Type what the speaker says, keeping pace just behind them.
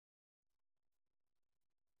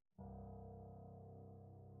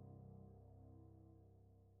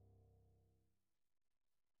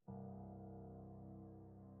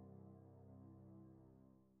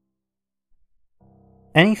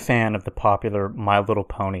Any fan of the popular My Little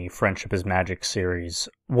Pony Friendship is Magic series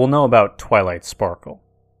will know about Twilight Sparkle,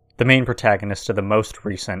 the main protagonist of the most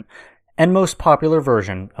recent and most popular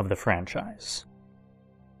version of the franchise.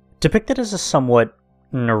 Depicted as a somewhat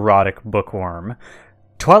neurotic bookworm,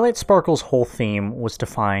 Twilight Sparkle's whole theme was to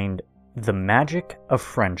find the magic of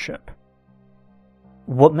friendship.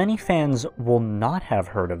 What many fans will not have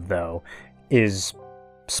heard of, though, is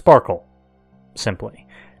Sparkle, simply.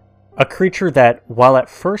 A creature that, while at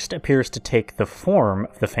first appears to take the form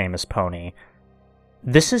of the famous pony,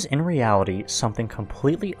 this is in reality something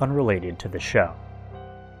completely unrelated to the show.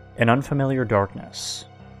 An unfamiliar darkness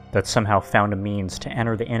that somehow found a means to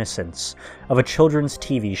enter the innocence of a children's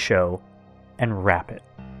TV show and wrap it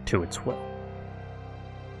to its will.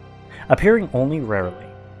 Appearing only rarely,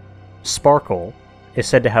 Sparkle is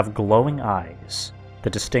said to have glowing eyes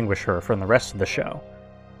that distinguish her from the rest of the show.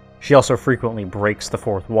 She also frequently breaks the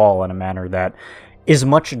fourth wall in a manner that is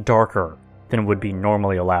much darker than would be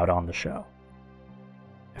normally allowed on the show.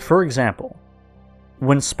 For example,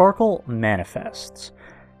 when Sparkle manifests,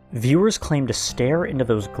 viewers claim to stare into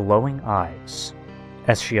those glowing eyes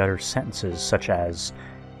as she utters sentences such as,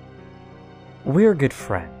 "We're good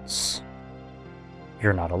friends.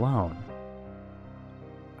 You're not alone.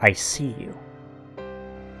 I see you."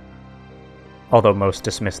 Although most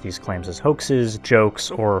dismiss these claims as hoaxes, jokes,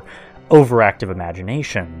 or overactive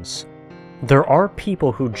imaginations, there are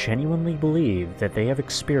people who genuinely believe that they have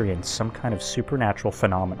experienced some kind of supernatural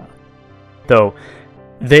phenomena, though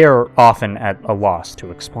they are often at a loss to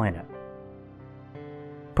explain it.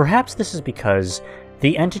 Perhaps this is because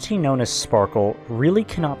the entity known as Sparkle really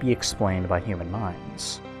cannot be explained by human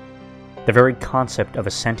minds. The very concept of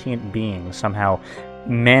a sentient being somehow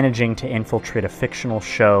managing to infiltrate a fictional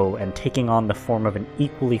show and taking on the form of an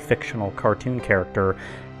equally fictional cartoon character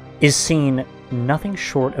is seen nothing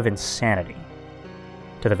short of insanity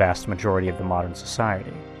to the vast majority of the modern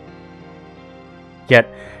society.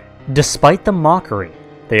 Yet, despite the mockery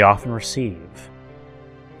they often receive,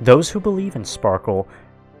 those who believe in Sparkle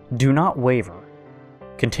do not waver,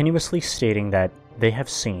 continuously stating that they have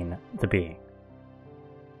seen the being.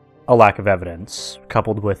 A lack of evidence,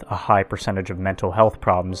 coupled with a high percentage of mental health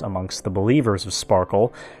problems amongst the believers of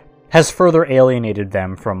Sparkle, has further alienated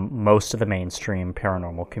them from most of the mainstream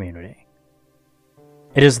paranormal community.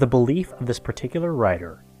 It is the belief of this particular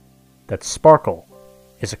writer that Sparkle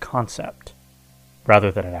is a concept, rather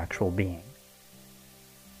than an actual being.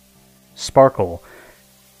 Sparkle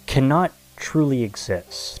cannot truly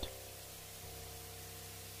exist.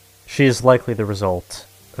 She is likely the result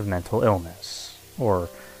of mental illness, or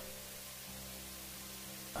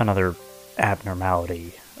another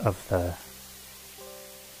abnormality of the